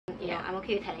know, I'm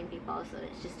okay with telling people, so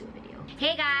let's just do a video.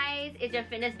 Hey guys, it's your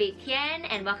fitness babe Tyen,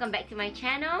 and welcome back to my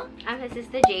channel. I'm her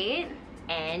sister Jade,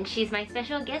 and she's my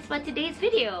special guest for today's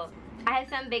video. I have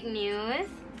some big news,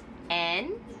 and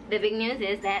the big news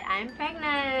is that I'm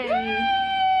pregnant.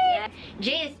 Yeah.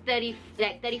 Jade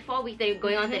is 34 weeks,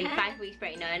 going on 35 weeks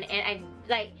pregnant, and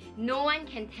no one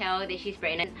can tell that she's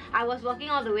pregnant. I was walking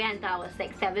all the way until I was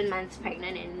like 7 months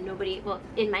pregnant, and nobody, well,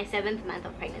 in my 7th month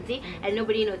of pregnancy, and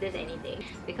nobody noticed anything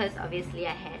because obviously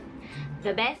I had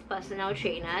the best personal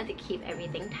trainer to keep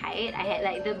everything tight. I had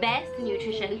like the best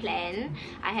nutrition plan.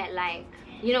 I had like,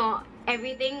 you know,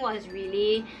 everything was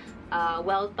really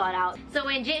well thought out. So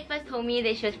when Jade first told me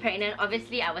that she was pregnant,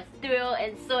 obviously I was thrilled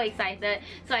and so excited.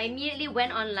 So I immediately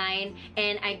went online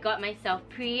and I got myself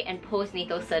pre and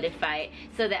postnatal certified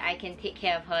so that I can take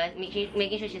care of her,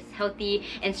 making sure she's healthy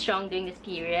and strong during this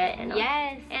period. And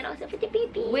yes, and also for the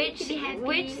baby.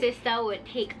 Which sister would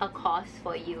take a course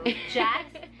for you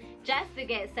just to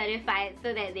get certified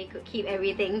so that they could keep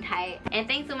everything tight. And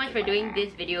thanks so much for doing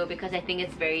this video, because I think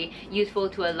it's very useful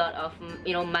to a lot of,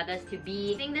 you know, mothers to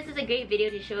be. I think this is a great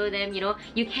video to show them, you know,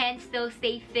 you can still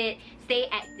stay fit, stay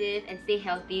active and stay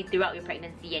healthy throughout your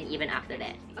pregnancy and even after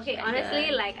that. Okay, honestly,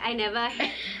 like I never had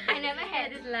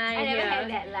this line. I never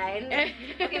had that line.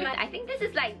 Okay, I think this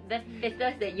is like the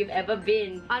fittest that you've ever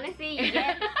been. Honestly,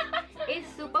 yes. It's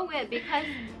super weird because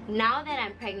now that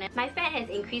I'm pregnant, my fat has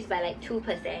increased by like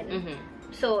 2%.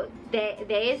 So there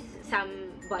is some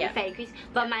body fat increase,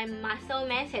 but my muscle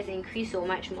mass has increased so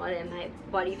much more than my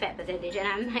body fat percentage, and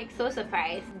I'm like so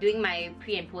surprised. Doing my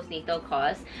pre and postnatal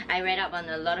course, I read up on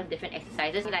a lot of different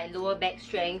exercises, like lower back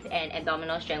strength and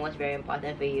abdominal strength was very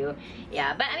important for you.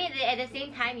 Yeah, but I mean at the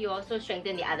same time you also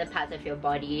strengthen the other parts of your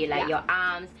body, like your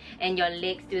arms and your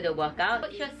legs through the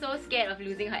workout. She was so scared of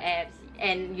losing her abs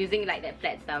and using like that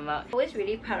flat stomach. I'm always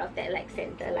really proud of that like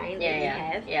center line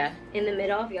that you have in the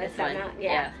middle of your stomach.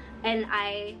 And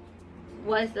I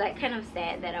was like kind of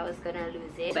sad that I was gonna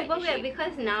lose it. Super weird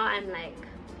because now I'm like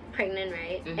pregnant,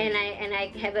 right? And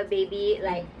I have a baby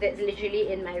like that's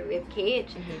literally in my rib cage,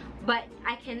 but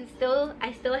I still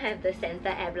have the center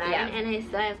ab line and I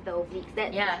still have the obliques.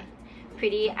 That's like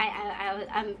pretty.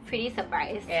 I'm pretty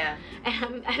surprised. Yeah.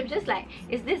 And I'm just like,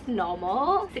 is this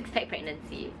normal? 6-pack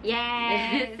pregnancy.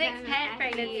 Yeah. 6-pack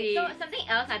pregnancy. So something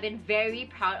else I've been very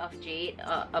proud of Jade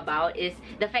about is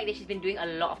the fact that she's been doing a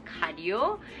lot of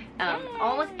cardio.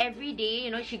 Almost every day, you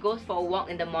know, she goes for a walk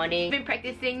in the morning. She's been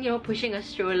practicing, you know, pushing a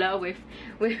stroller with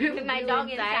my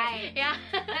dog inside. Yeah.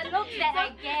 The looks that I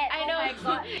get. I know. Oh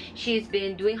my god. She's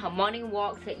been doing her morning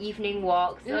walks, her evening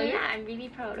walks. So yeah, I'm really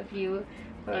proud of you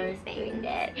for doing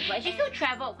that. But she still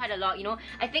traveled quite a lot, you know.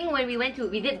 I think when we went to,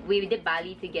 we did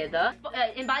Bali together.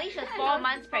 In Bali, she was 4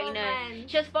 months pregnant.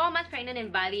 She was 4 months pregnant in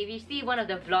Bali. If you see one of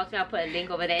the vlogs, I'll put a link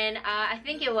over there. And I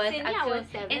think it was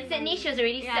in Sydney, she was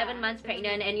already 7 months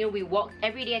pregnant, and you know, we walked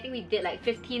every day. I think we did like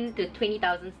 15 to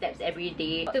 20,000 steps every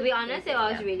day. To be honest,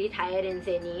 I was really tired in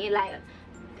Sydney. Like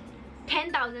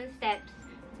 10,000 steps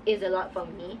is a lot for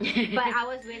me. But I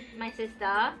was with my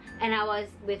sister and I was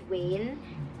with Wayne,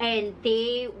 and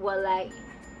they were like,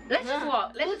 let's just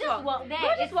walk. Let's just walk there.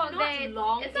 It's not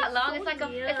long. It's not long. So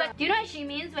it's like do you know what she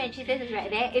means when she says it's right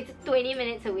there? It's 20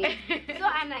 minutes away. So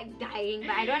I'm like dying,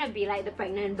 but I don't want to be like the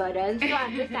pregnant burden. So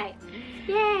I'm just like,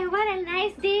 yeah, what a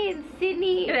nice day in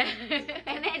Sydney. And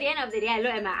then at the end of the day, I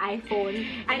look at my iPhone.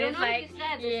 I don't know if you still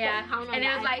have the count on and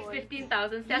it was like iPhone.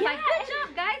 15,000 steps. Like, good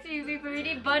job guys, we've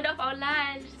already burned off our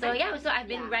lunch. So yeah, so I've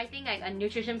been writing like a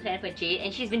nutrition plan for Jade,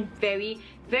 and she's been very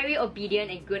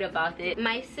obedient and good about it.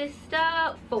 My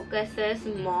sister focuses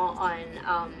more on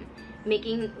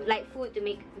making like food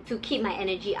to keep my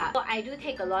energy up. So I do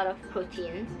take a lot of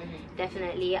protein,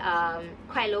 definitely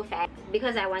quite low fat,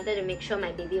 because I wanted to make sure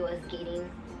my baby was gaining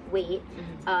weight.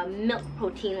 Milk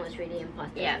protein was really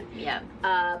important.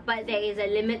 But there is a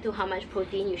limit to how much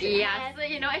protein you should have. So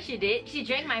you know what she did? She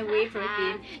drank my whey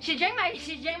protein. She drank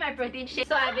my protein shake.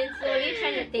 So I've been slowly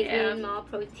trying to take in more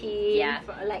protein.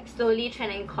 Like slowly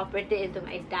trying to incorporate it into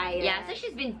my diet. Yeah. So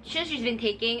she's been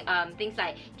taking things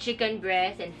like chicken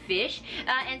breast and fish.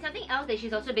 And something else that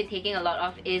she's also been taking a lot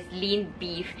of is lean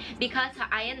beef, because her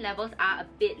iron levels are a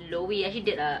bit low. We actually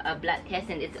did a blood test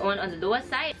and it's on the lower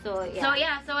side.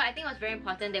 So I think it was very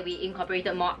important that we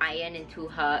incorporated more iron into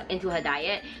her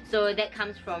diet. So that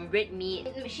comes from red meat.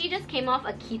 She just came off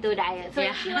a keto diet, so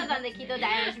she was on the keto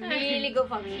diet. It's really good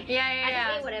for me. I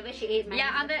just ate whatever she ate.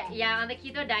 On the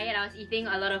keto diet, I was eating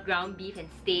a lot of ground beef and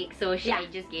steak. So I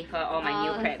just gave her all my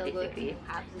meal prep basically.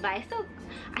 But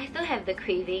I still have the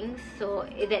cravings, so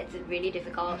that's really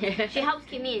difficult. She helps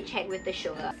keep me in check with the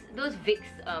sugar. Those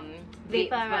Vicks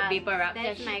vapor rubs.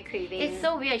 That's my craving. It's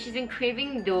so weird. She's been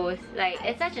craving those. Like,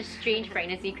 it's such a strange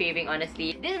pregnancy craving,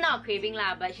 honestly. This is not a craving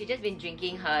lah, but she's just been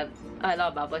drinking a lot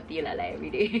of bubble tea like every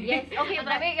day. Yes. Okay,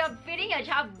 but wait, you're feeding your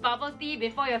child bubble tea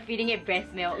before you're feeding it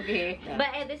breast milk. Okay. Yeah.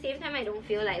 But at the same time, I don't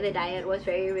feel like the diet was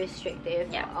very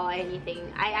restrictive or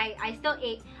anything. I still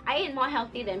ate. I ate more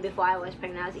healthy than before I was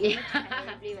pregnant. I was eating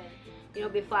healthy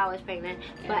when, before I was pregnant.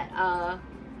 But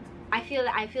I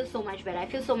feel so much better. I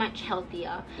feel so much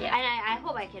healthier. And I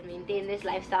hope I can maintain this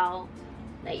lifestyle,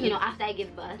 like, after I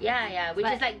give birth. Which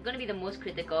is like gonna be the most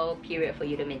critical period for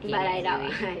you to maintain. But I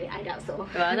doubt so.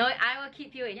 Well, no, I will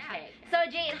keep you in check. So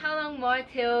Jade, how long more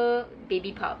till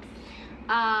baby pops?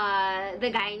 The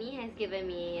gynae has given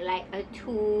me like a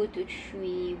 2 to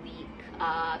 3 week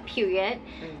period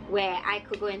where I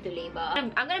could go into labor.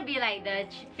 I'm gonna be like the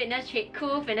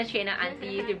cool fitness trainer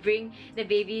auntie to bring the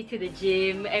baby to the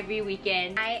gym every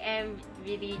weekend. I am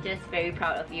really just very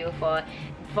proud of you for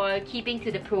keeping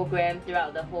to the program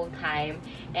throughout the whole time,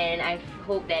 and I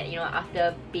hope that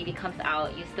after baby comes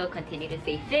out you still continue to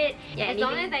stay fit. As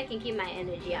long as I can keep my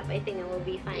energy up, I think it will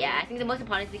be fine. I think the most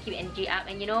important is to keep energy up,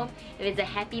 and if it's a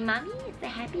happy mommy, it's a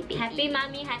happy baby. Happy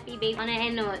mommy, happy baby. On an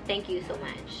end note, thank you so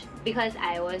much, because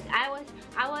I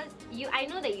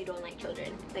know that you don't like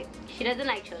children. Like, she doesn't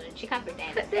like children. She can't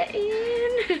pretend. Put that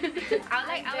in.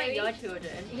 I like your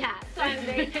children. Yeah, so I'm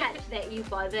very touched that you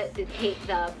bothered to take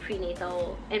the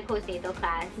prenatal and postnatal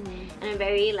class, and I'm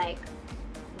very like,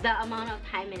 the amount of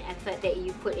time and effort that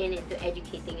you put into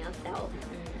educating yourself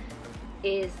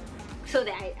is so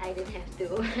that I didn't have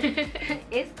to.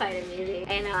 It's quite amazing,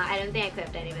 and I don't think I could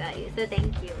have done it without you, so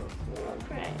thank you. Don't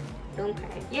cry. Don't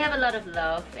cry. You have a lot of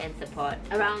love and support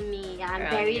around me. Yeah, I'm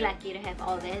very lucky to have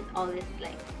all this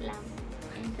like love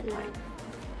and support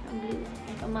from Blue,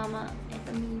 and from Mama, and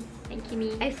from me, and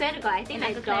Kimmy. I swear to God, I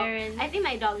think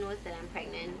my dog knows that I'm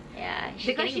pregnant. Yeah,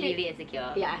 she's getting really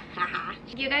insecure. Yeah, haha.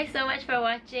 Thank you guys so much for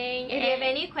watching. If you have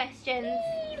any questions,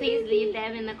 please leave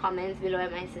them in the comments below,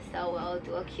 and my sister will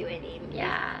do a Q&A.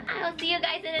 Yeah, I will see you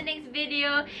guys in the next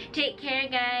video. Take care,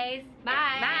 guys.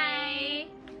 Bye.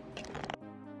 Bye.